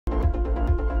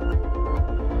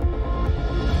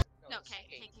Okay.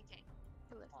 Okay.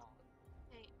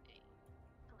 Hey.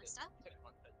 Callista?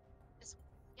 This one.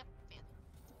 Yep, fan.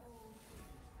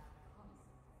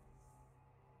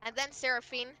 And then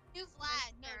Seraphine. Do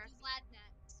Vlad. No, do Vlad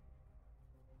next.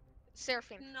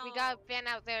 Seraphine. No. We got ban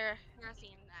out there.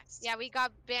 Seraphine next. Yeah, we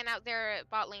got ban out their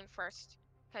bot lane first.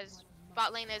 Because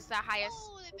bot lane is the highest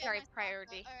carry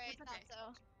priority. Alright, It's okay.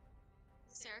 so.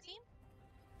 Seraphine?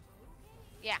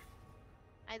 Yeah.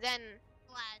 And then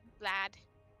Vlad.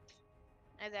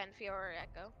 And then Fiora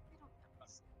Echo.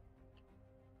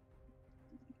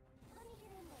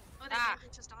 Oh, they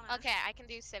just on us. Okay, I can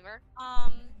do Sivir.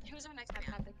 Who's our next man?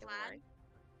 Nothing to worry.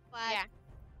 Vlad. Yeah.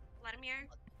 Vladimir?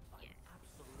 Yeah.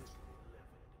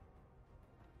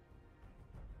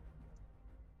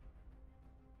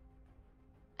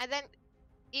 And then,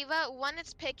 Eva, when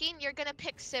it's picking, you're gonna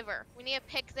pick Sivir. We need to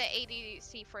pick the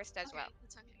ADC first as well.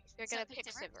 That's okay. You're So gonna pick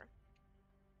pick Sivir? Sivir.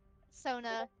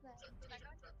 Sona.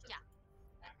 Yeah.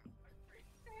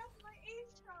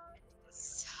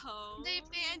 So They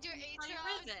banned your my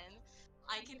Aatrox. Riven,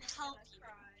 I can help you.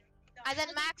 And then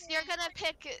Max, you're gonna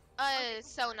pick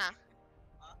Sona.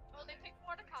 Oh, they picked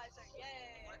Mordekaiser.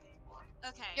 Yay.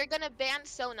 Okay. You're gonna ban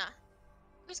Sona.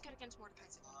 Who's good against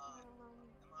Mordekaiser?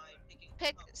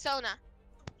 Pick Sona.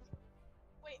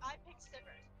 Wait, I picked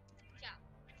Sivir. Yeah,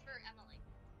 for Emily.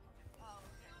 Oh,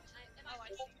 okay. Oh, I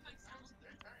see.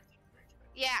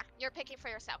 Yeah, you're picking for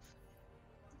yourself.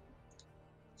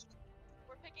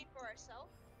 We're picking for ourselves?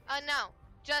 No.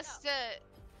 Just,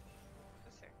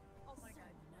 Oh my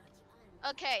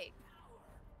god. Okay.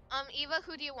 Eva,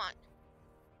 who do you want?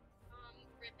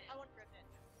 Riven. I want Riven.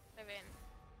 Riven.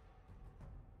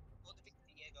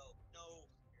 Diego. No.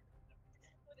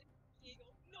 Diego.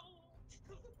 No.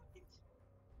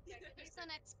 Who's the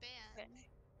next band?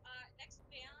 Next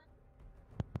band.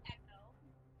 Echo.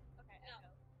 Okay, Echo.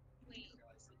 Wait.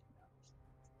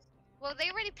 Well,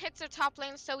 they already picked their top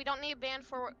lane, so we don't need a ban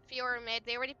for Fiora mid.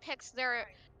 They already picked their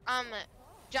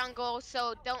jungle,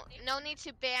 so no need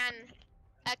to ban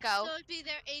Echo. So it'd be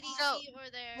their ADC So, or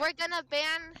their. We're gonna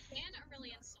ban. Ban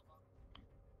Aurelion solo.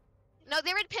 No,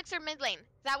 they already picked their mid lane.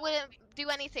 That wouldn't do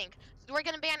anything. We're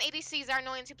gonna ban ADCs that are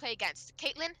annoying to play against.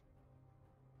 Caitlyn.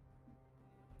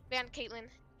 Ban Caitlyn,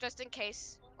 just in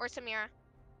case, or Samira,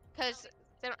 cause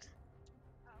they don't.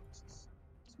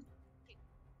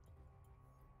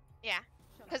 Yeah,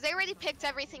 because they already picked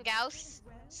everything else,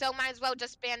 so might as well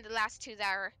just ban the last two that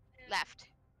are left.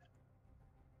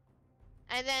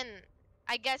 And then,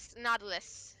 I guess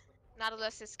Nautilus.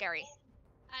 Nautilus is scary.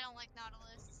 I don't like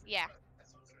Nautilus. Yeah.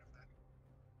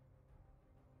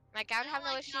 Like, I would have no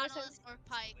like issue with Nautilus it. or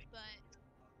Pike, but.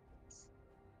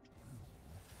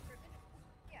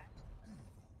 Yeah.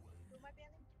 Who am I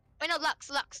banning? Wait, no, Lux.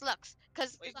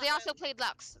 Because Wait, they also played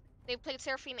Lux. They played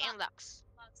Seraphine and Lux.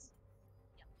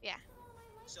 Yeah.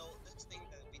 So this thing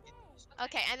that we did.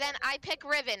 Okay, and then I pick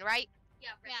Riven, right? Yeah,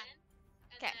 Riven.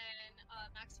 And Okay. then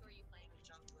Max, who are you playing?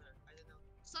 Jungler. I don't know.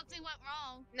 Something went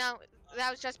wrong. No,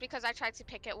 that was just because I tried to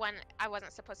pick it when I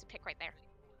wasn't supposed to pick right there.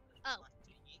 Oh.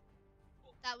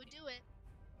 That would do it.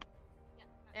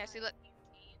 Yeah, see, look.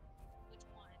 Which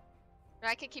one?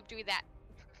 I could keep doing that.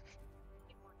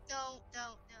 Don't.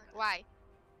 Why?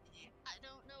 I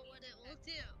don't know what it will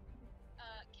do.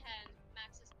 Ken,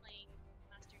 Max is playing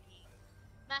Master Yi.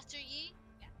 Master Yi?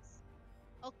 Yes.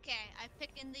 Okay, I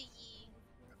pick in the Yi.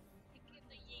 Picking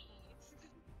the Yi.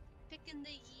 Pick in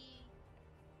the Yi.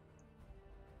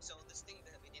 So this thing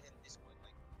that we did in Discord,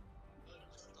 like.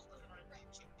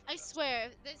 I swear,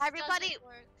 this Everybody- doesn't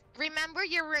work. Remember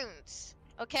your runes,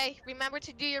 okay? Remember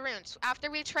to do your runes.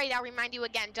 After we trade, I'll remind you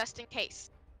again, just in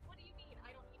case. What do you mean?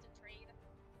 I don't need to trade.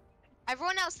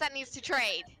 Everyone else that needs to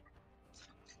trade.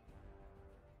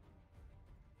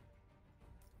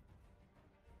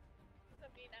 So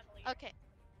me and Emily. Okay.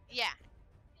 Yeah.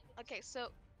 Okay, so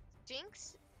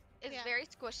Jinx is Yeah. very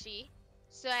squishy,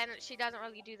 so and she doesn't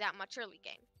really do that much early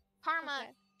game. Karma,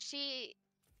 Okay. she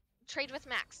trade with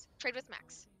Max. Trade with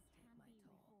Max.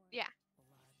 Yeah.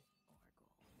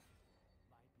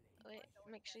 Wait,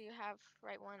 make sure you have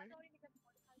right one.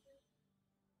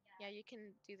 Yeah, you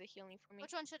can do the healing for me.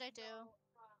 Which one should I do?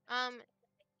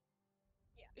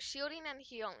 Shielding and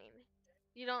healing.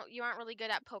 You aren't really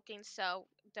good at poking, so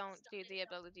don't do the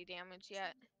ability damage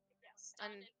yet.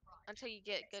 Until you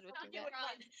get good with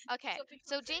that. Okay,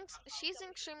 so Jinx, she's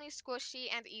extremely squishy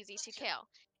and easy to kill.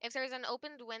 If there's an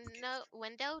opened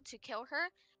window to kill her,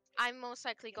 I'm most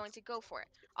likely going to go for it.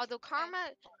 Although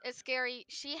Karma is scary,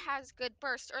 she has good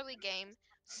burst early game,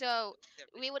 so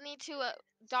we would need to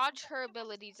dodge her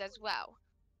abilities as well.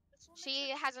 She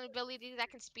has an ability that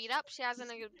can speed up. She has an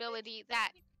ability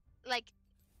that, like,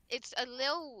 it's a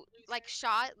little like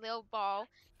shot, little ball,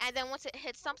 and then once it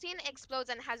hits something, it explodes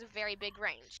and has a very big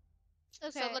range.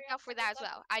 Okay. So look out for that as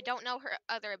well. I don't know her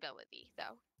other ability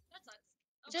though. That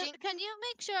sucks. Just, can you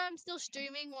make sure I'm still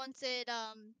streaming once it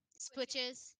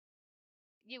switches?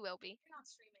 You will be. You're not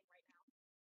streaming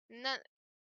right now.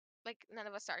 None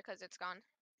of us are because it's gone.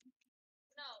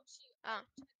 No, she Oh.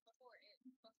 checked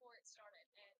before it started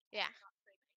and Yeah. it's not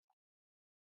streaming.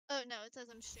 Oh no, it says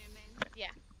I'm streaming.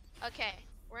 Okay,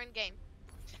 we're in game.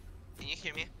 Can you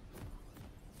hear me?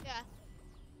 Yeah.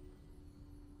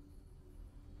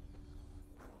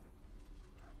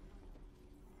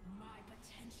 My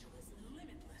potential is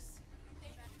limitless.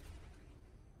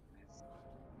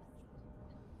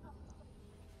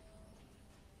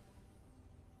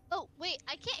 Oh wait,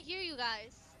 I can't hear you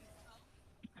guys.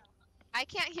 I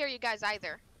can't hear you guys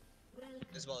either.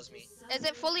 As well as me. Is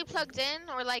it fully plugged in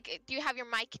or like do you have your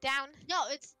mic down? No,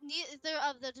 it's neither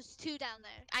of the just two down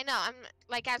there. I know. I'm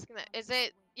like asking that. Is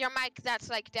it your mic that's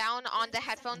like down on the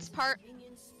headphones part?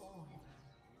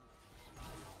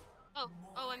 Oh,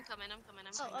 I'm coming. I'm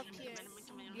Oh, up here.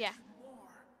 coming. Yeah.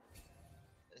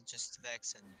 Just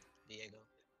Vex and Diego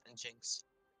and Jinx.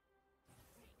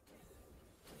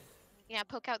 Yeah,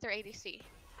 poke out their ADC.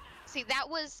 See, that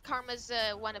was Karma's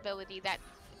one ability that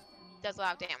does a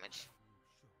lot of damage.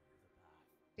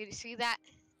 Did you see that?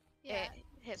 Yeah. It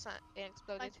hit some, it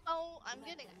exploded. I'm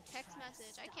getting a text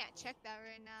message. I can't check that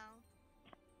right now.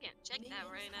 Can't check that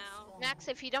right now. Max,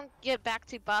 if you don't get back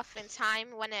to buff in time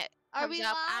when it Are comes we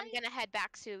up, live? I'm gonna head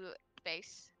back to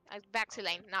base. Back to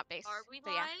lane, not base. Are we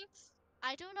But live? yeah.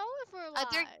 I don't know if we're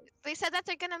live. They said that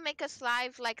they're gonna make us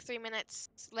live like 3 minutes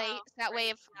late. Oh, That way,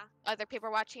 right, if yeah. other people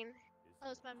are watching.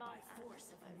 Oh, it's my mom.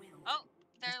 Oh,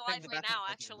 they're Just bring live the right backup now,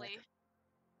 button actually.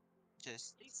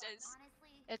 Just It says.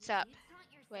 It's up.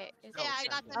 Wait. Is Oh, Yeah, I sorry.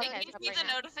 got the Okay, It it's gives up me right the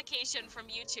now. notification from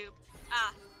YouTube.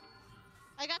 Ah,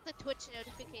 I got the Twitch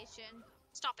notification.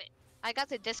 stop it. I got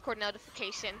the Discord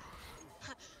notification.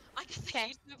 I got the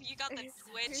 'Kay. YouTube, you got the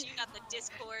Twitch, you got the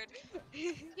Discord.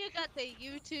 You got the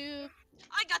YouTube.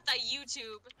 I got the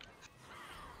YouTube.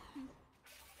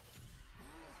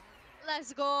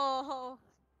 Let's go.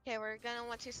 Okay, we're gonna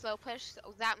want to slow push.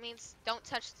 So that means don't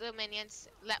touch the minions.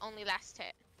 Only last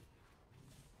hit.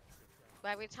 But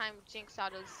every time Jinx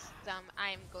autos them,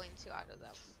 I'm going to auto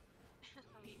them.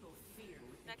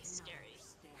 That's scary.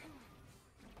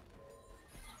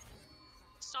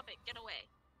 Stop it, get away.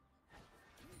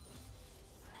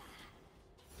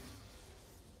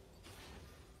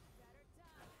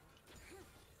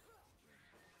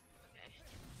 Okay.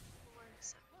 4,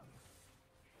 7.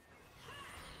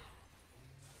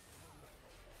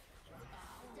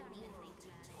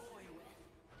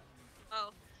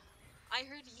 Oh, I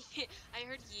heard Yi, I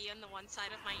heard Yi on the one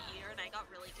side of my ear, and I got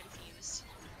really confused.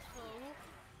 Oh.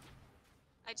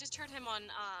 I just heard him on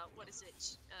what is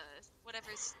it?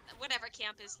 Whatever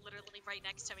camp is literally right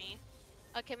next to me.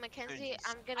 Okay, Mackenzie,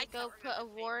 I'm I gonna go can't put a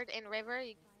remember ward in river.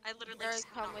 I literally Girls,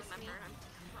 just come cannot with me. remember.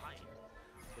 I'm crying.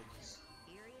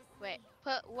 Wait,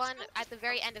 put one at the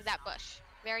very end of that bush.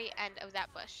 Very end of that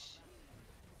bush.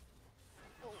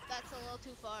 Oh, that's a little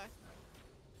too far.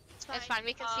 It's fine.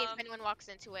 We can see if Um, anyone walks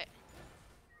into it.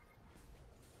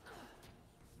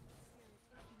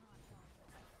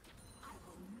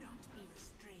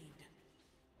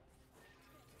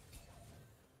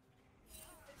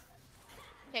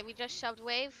 Okay, we just shoved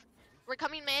wave. We're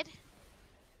coming mid.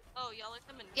 Oh, y'all are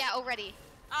coming. Yeah, already.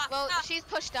 Ah, Well, ah. she's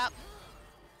pushed up.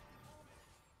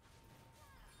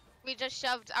 We just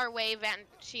shoved our wave and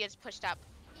she is pushed up.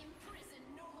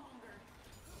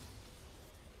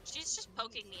 She's just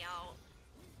poking me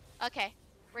out. Okay,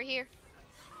 we're here.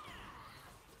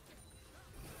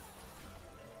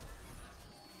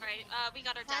 Alright, we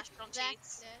got our dash on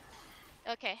cheats.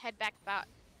 Okay, head back about.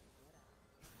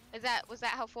 Was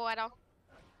that helpful at all?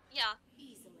 Yeah,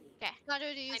 Okay. Got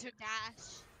her to use her dash.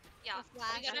 yeah. Or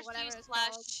flash We got or our whatever fuse it's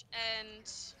called. flash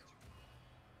and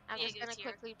I'm just Diego's gonna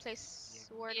here. quickly place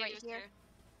ward right Diego's here.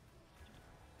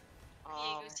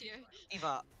 Diego's here.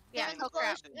 Eva. Yeah, Getting hook her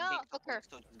up. close. Yeah, hook her.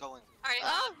 Going. Alright,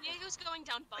 Oh. Diego's going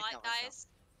down bot, Right now, right now. guys.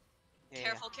 Yeah,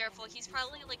 Careful, careful. He's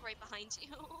probably like right behind you.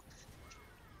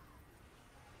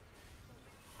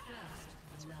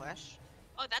 Yeah. Flash.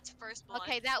 Oh, that's first blood.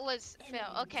 Okay, that was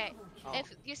Phil. Okay, Oh.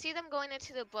 if you see them going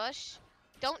into the bush,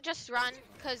 don't just run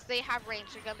because they have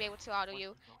range. They're gonna be able to auto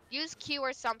you. Use Q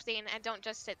or something and don't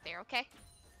just sit there, okay?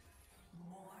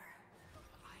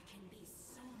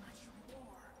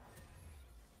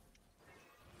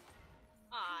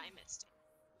 Ah, I missed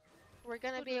it. We're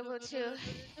gonna be able to.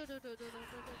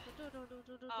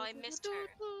 Oh, I missed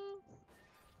her.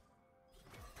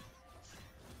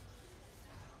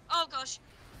 Oh gosh.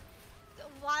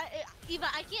 why? Eva,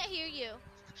 I can't hear you.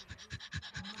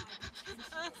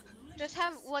 Just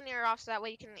have one ear off so that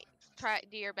way you can try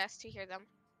do your best to hear them.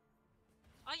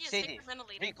 Oh yes, Sadie,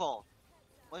 hyperventilating. recall.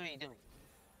 What are you doing?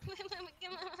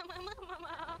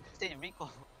 Sadie,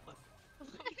 recall. What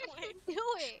are you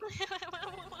doing?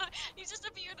 He just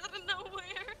appeared out of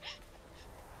nowhere.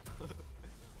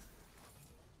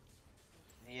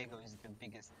 Diego is the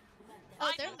biggest. Oh,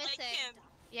 I they're don't like missing. him.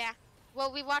 Yeah.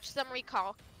 Well, we watched them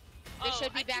recall. They Oh,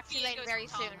 should be I back think to lane Diego's very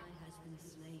top. soon.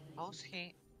 How's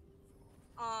he?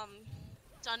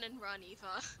 Done and run,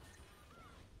 Eva.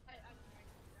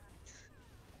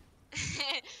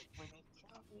 When you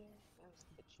try your best,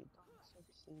 but you don't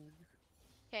succeed.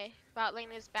 Okay, bot lane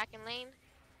is back in lane.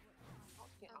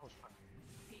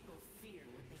 People fear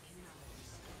what they cannot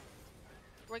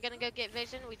understand. We're gonna go get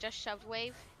vision. We just shoved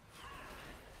wave.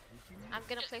 I'm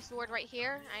gonna place the ward right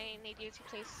here. I need you to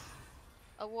place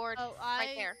a ward Oh,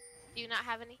 right there. Do you not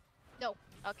have any? No.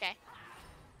 Okay.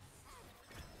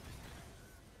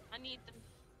 I need them.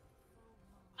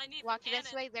 I need Walk the this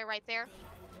cannon. way. They're right there.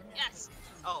 Yes.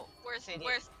 Oh, Worth. Sadie,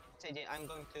 Worth. Sadie, I'm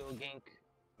going to gank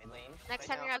mid lane. Next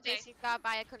right time now. you're at Okay. base, you've got to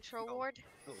buy a control Go. ward.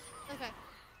 Go. Okay.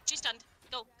 She's stunned.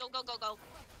 Go. Go. Go. Go. Go.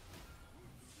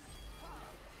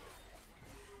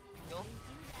 Go.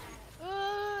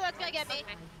 Ooh, that's gonna get me.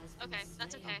 Okay. Okay.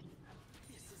 That's okay.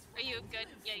 Are you good?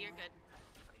 Yeah, you're good.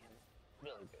 I am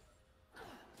really good.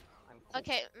 I'm cool.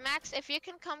 Okay, Max, if you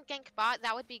can come gank bot,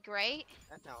 that would be great.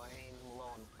 Not now, I'm low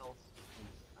on health.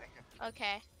 I have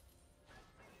Okay.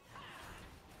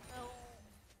 Oh,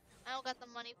 I don't got the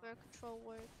money for a control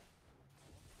word.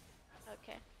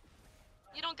 Okay.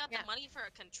 You don't got Yeah. the money for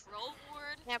a control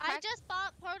ward? Yeah, I just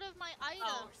bought part of my item.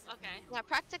 Oh, okay. yeah,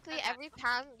 practically Okay. every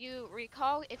time you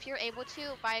recall, if you're able to,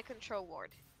 buy a control ward.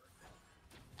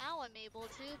 Now I'm able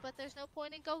to, but there's no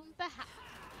point in going back.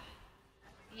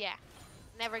 Yeah.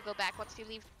 Never go back. Once you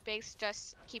leave base,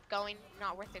 just keep going.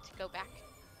 Not worth it to go back.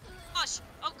 Gosh.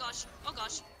 Oh gosh. Oh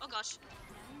gosh. Oh gosh.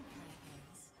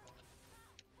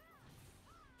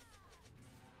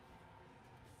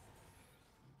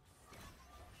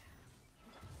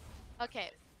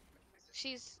 Okay.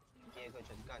 She's Diego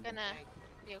just got Gonna- the tag.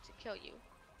 be able to kill you.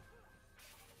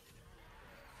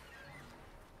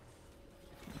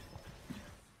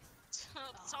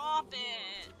 Stop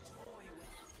it.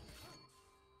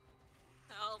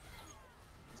 Help.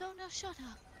 Zona, shut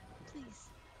up, please.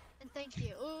 And thank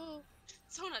you. Ooh,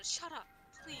 Sona, shut up,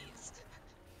 please.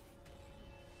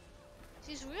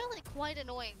 she's really quite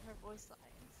annoying, her voice lines.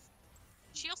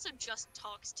 She also just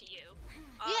talks to you.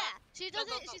 Yeah, she go, go,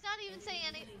 doesn't. go. She's not even saying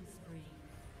anything. Killing spree.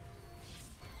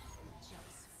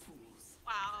 Just fools.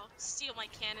 Wow. Steal my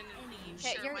cannon and leave.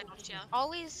 Okay, Sure, you're- why don't you?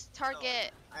 Always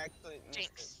target I actually missed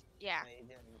Jinx. it. Yeah. I didn't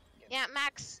get Yeah,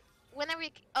 Max, whenever you...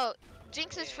 Oh,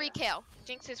 Jinx is free kill.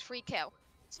 Jinx is free kill.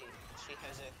 See, she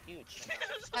has a huge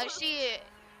amount of She...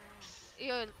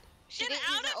 You she Get didn't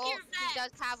out use of an ult. here, She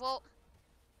does Vex! have ult.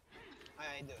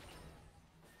 I do.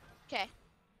 Okay.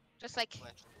 Just like...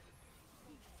 Flash.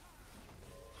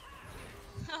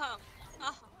 Oh,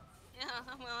 oh, yeah,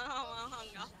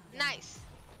 well, Nice.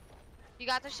 You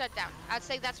got the shutdown. I'd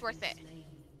say that's worth it.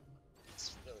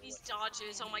 It's really these what-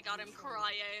 dodges. Oh my god, I'm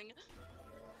crying.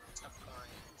 Stop crying.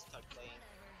 Start playing.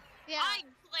 Yeah, I'm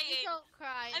please playing. don't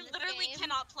cry. In I this literally game.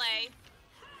 cannot play.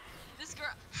 This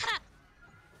girl. Ha!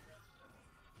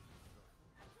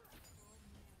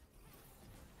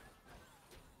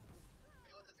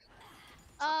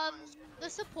 The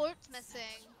support's missing.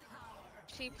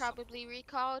 She probably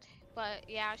recalled, but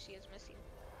yeah, she is missing.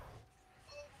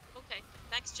 Okay,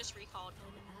 Vex just recalled.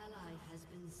 An ally has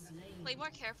been slain. Play more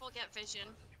careful. Get vision.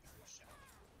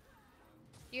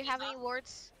 Do you have any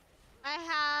wards? I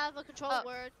have a control Oh.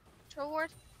 word. Control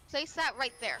ward? Place that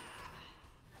right there.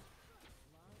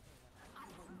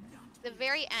 The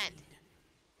very end.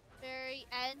 Very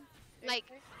end. Like,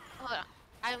 hold on.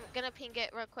 I'm gonna ping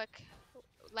it real quick.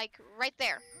 Like, right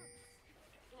there.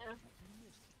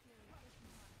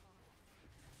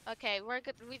 Okay, we're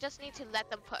good. We just need to let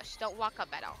them push. Don't walk up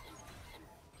at all.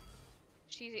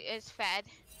 She is fed.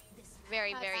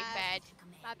 Very, My very bad. fed.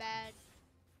 My bad.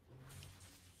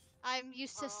 I'm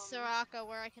used to Soraka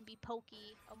where I can be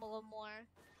pokey a little more.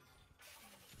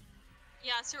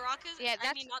 Yeah, Soraka's. Yeah, I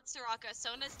that's- mean, not Soraka.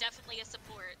 Sona's definitely a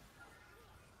support.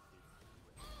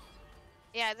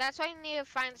 Yeah, that's why you need to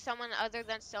find someone other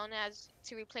than Sona as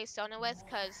to replace Sona with,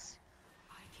 because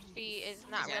she is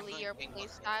not Yeah, really I'm your going play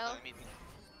bot. style. Maybe.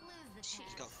 Jeez.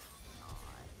 Let's go.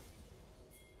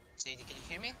 Sadie, can you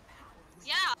hear me?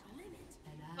 Yeah,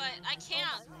 but I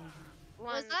can't.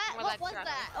 One, Was that? more What like was Soraka.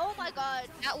 that? Oh my god.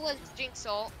 That was Jinx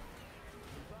ult.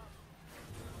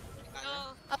 You got me?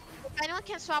 Oh, Oh, anyone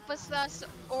can swap with us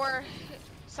or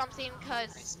something,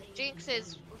 cause Jinx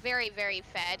is very, very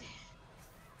fed.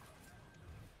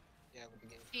 Yeah, with the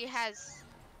game. She has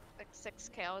like 6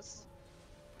 kills.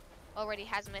 Already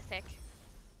has mythic.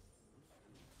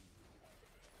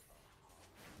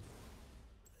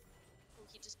 Oh,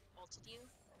 he just ulted you.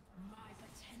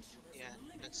 Yeah,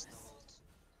 that's the ult.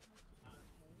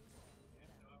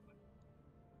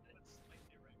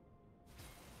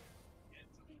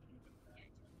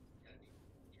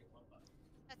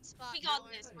 That spot. We got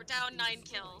Lord. this. We're down 9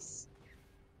 kills.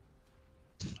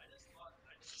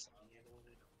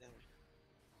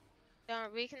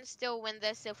 We can still win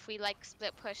this if we like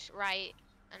split push right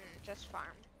and just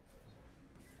farm.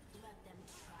 Let them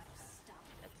try to stop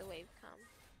me. Let the wave come.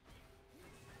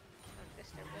 Don't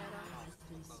disturb it at all. Has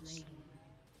been slain.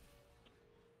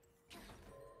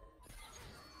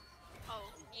 Oh,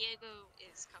 Diego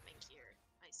is coming here.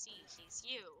 I see. He's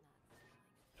you.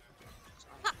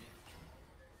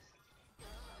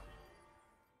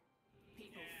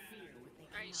 People fear what they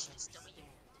Alright, cannot she's still you.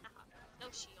 understand. Haha. No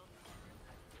shield.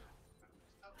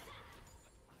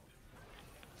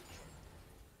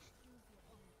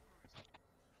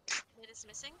 Mid is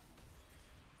missing.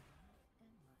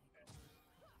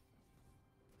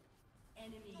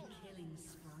 Enemy killing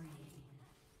spree.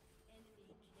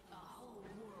 A whole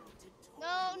world to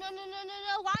No, no, no, no, no,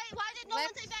 no. Why did no one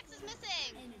Let's- say Vex is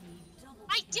missing? enemy double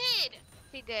I kill. did!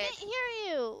 He I did. didn't hear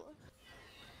you.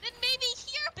 Then maybe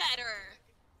hear better!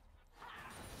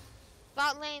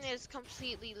 Bot lane is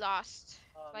completely lost.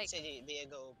 Like- Say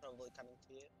Diego probably coming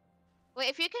to you. Wait,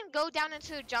 if you can go down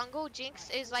into the jungle, Jinx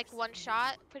is like one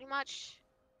shot, pretty much.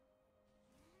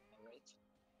 Alright.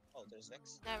 Oh, there's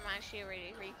Vex. Never mind, she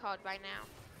already recalled by now.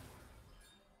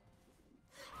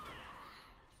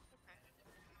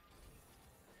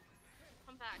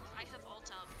 Come back. I have ult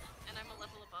up, and I'm a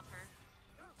level above her.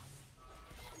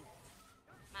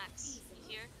 Max, you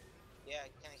here? Yeah,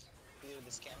 can I clear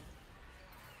this camp?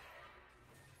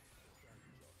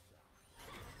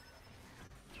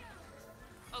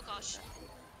 Oh gosh.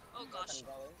 Oh gosh. I'm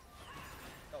going.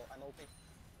 Oh, I'm open.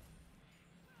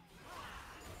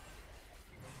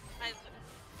 I...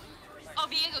 Oh,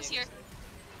 Diego's here.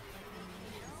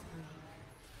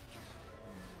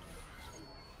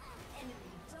 Enemy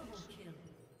double kill.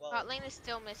 Well, Bot lane is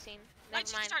still missing. Why'd Never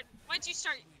you mind. start? Why'd you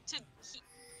start to?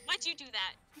 Why'd you do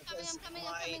that? because I'm coming,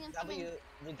 my I'm coming. W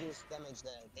reduced damage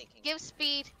that I'm taking. Give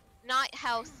speed, not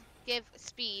health. Give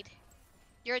speed.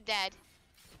 You're dead.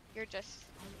 You're just...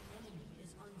 Enemy is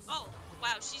Oh,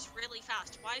 wow, she's really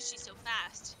fast. Why is she so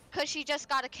fast? Cause she just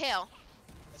got a kill.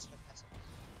 That's fantastic.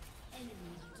 enemy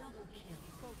double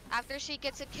kill. After she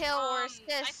gets a kill or I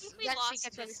assist, think we then she lost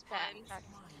gets really this fast. one. Try to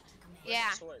command. Yeah,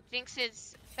 Where's the sword? Jinx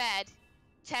is fed.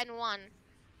 10-1. I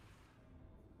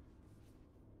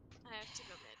have to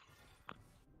go mid.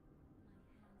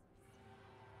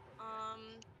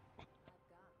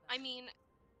 I mean,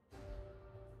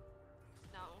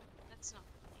 no, that's not.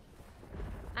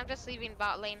 I'm just leaving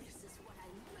bot lane. This is what I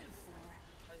live for.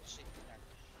 How did she do that?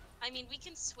 I mean, we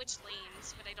can switch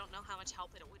lanes, but I don't know how much help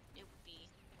it would be.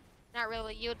 Not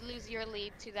really. You'd lose your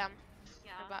lead to them.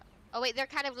 Yeah. Oh wait, they're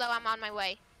kind of low. I'm on my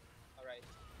way. Alright.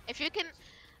 If you can,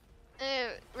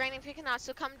 Rain, if you can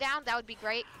also come down, that would be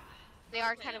great. They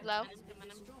are kind of low. I am in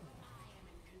control.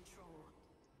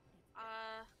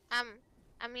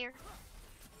 I'm here.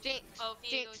 Jinx. Oh,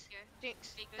 Diego's Jinx. here.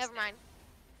 Jinx. Viego's Never there. mind.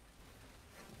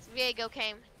 Viego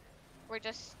came. We're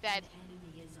just dead.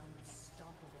 Enemy is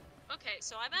unstoppable. Okay,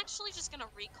 so I'm actually just gonna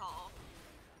recall.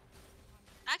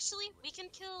 Actually, we can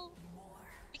kill.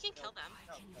 We can kill them.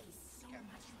 No, no, you can't.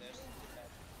 There's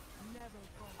that.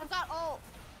 I've got ult.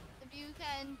 If you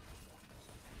can.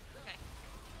 Okay.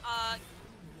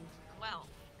 Well.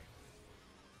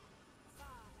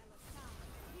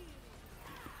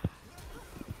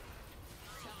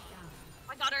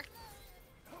 I got her.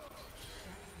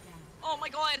 Oh my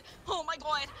god. Oh my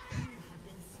god.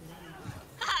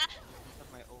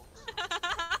 Not my ult.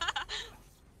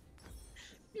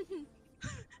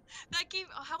 That gave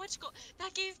how much gold?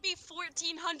 That gave me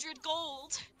 1,400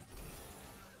 gold.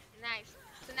 Nice.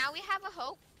 So now we have a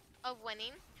hope of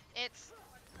winning. It's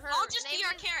her I'll just be name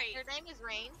our is- carry. Her name is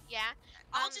Rain. Yeah.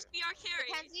 I'll just be our carry.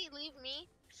 Mackenzie, leave me.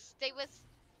 Stay with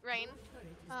Rain.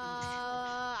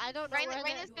 I don't know Rain, where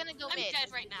Rain the- is gonna go I'm mid.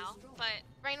 dead right now, but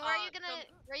Rain, where are you go gonna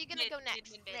mid, go mid,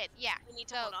 next? mid, mid. Yeah. we need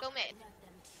to Go hold off. go mid.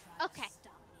 Okay.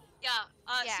 Yeah.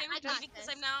 Yeah, Stay I with me got because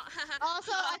this. I'm now.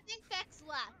 Also, I think Vex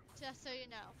left, just so you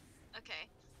know. Okay.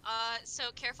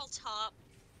 So careful top,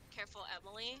 careful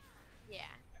Emily. Yeah.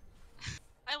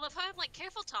 I love how I'm like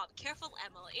careful top, careful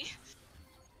Emily.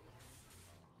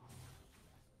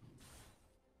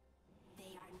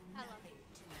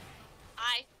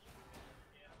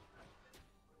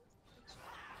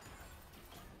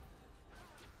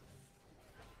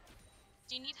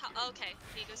 Do you need help? Oh, okay,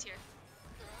 Diego's here.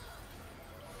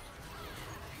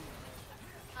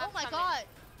 Oh I'm my coming. god.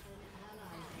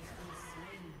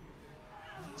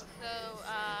 So,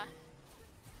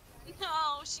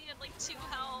 No, she had like 2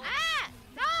 health. ah!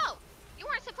 No! You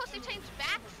weren't supposed to change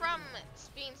back from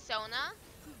being Sona.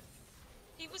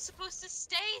 He was supposed to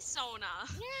stay Sona.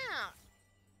 Yeah.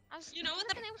 I was You know,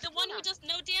 thinking it was the one who Sona. does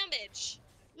no damage.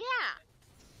 Yeah.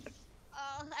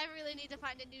 I really need to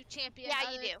find a new champion.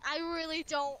 Yeah, you do. I really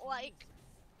don't like.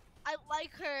 I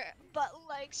like her, but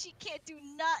like she can't do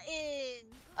nothing.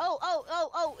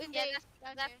 Oh, and Yeah,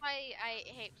 they. that's why I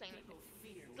hate playing with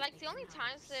it. Like, the only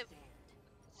times that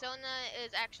Sona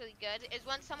is actually good is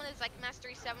when someone is like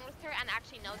Mastery 7 with her and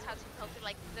actually knows how to poke it,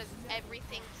 like, does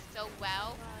everything so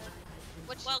well.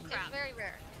 Which Well, is crap. very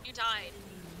rare. You died.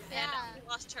 Yeah. And we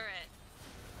lost turret.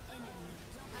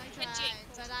 I And tried,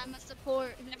 Jinx. but I'm a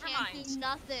support who Never can't mind. do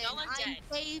nothing. Y'all are I'm dead.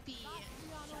 baby.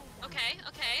 Okay,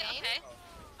 okay, Same. okay.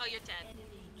 Oh, you're dead.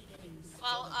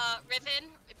 Well, Riven,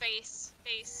 base.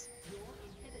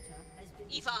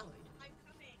 Eva.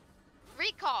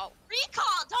 Recall.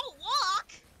 Recall, don't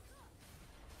walk!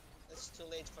 It's too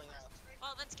late for now.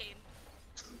 Well, that's game.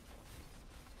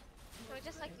 Can we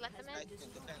just, like, let them I in?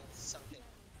 could defend something.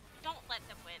 Don't let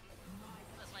them win.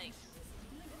 But like,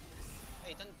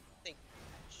 Hey, don't take.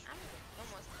 I'm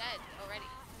almost dead already.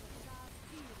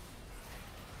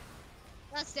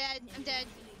 That's dead. I'm dead.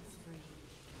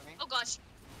 oh gosh.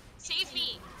 Save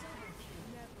me!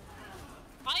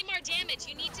 Buy more damage,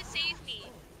 you need to save me.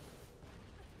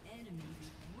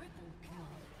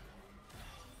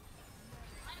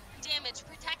 Damage,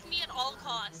 protect me at all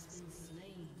costs.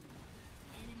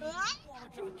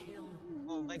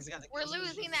 Oh, Meg's got a We're kill.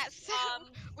 losing that. Um,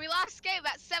 We lost game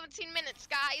at 17 minutes,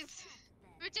 guys.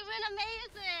 We're doing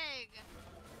amazing.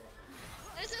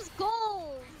 This is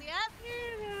gold.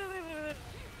 Yep.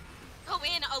 Go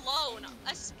in alone,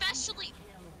 especially.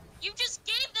 You just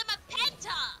gave them a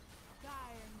penta!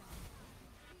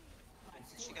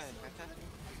 She got a penta.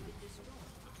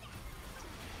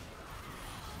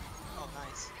 Oh,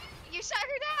 nice. You shut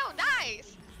her down.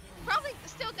 Nice. Probably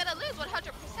still gonna lose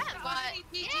 100%, but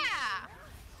yeah.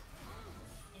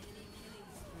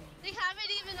 They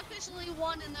haven't even officially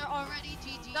won and they're already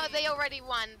GG. No, they already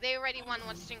won. They already won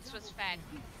once Jinx was fed.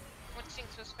 Once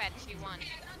Jinx was fed, she won.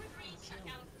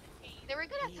 They were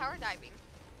good at tower diving.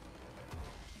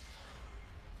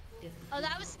 Oh,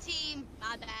 that was team.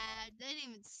 My bad. They didn't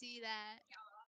even see that.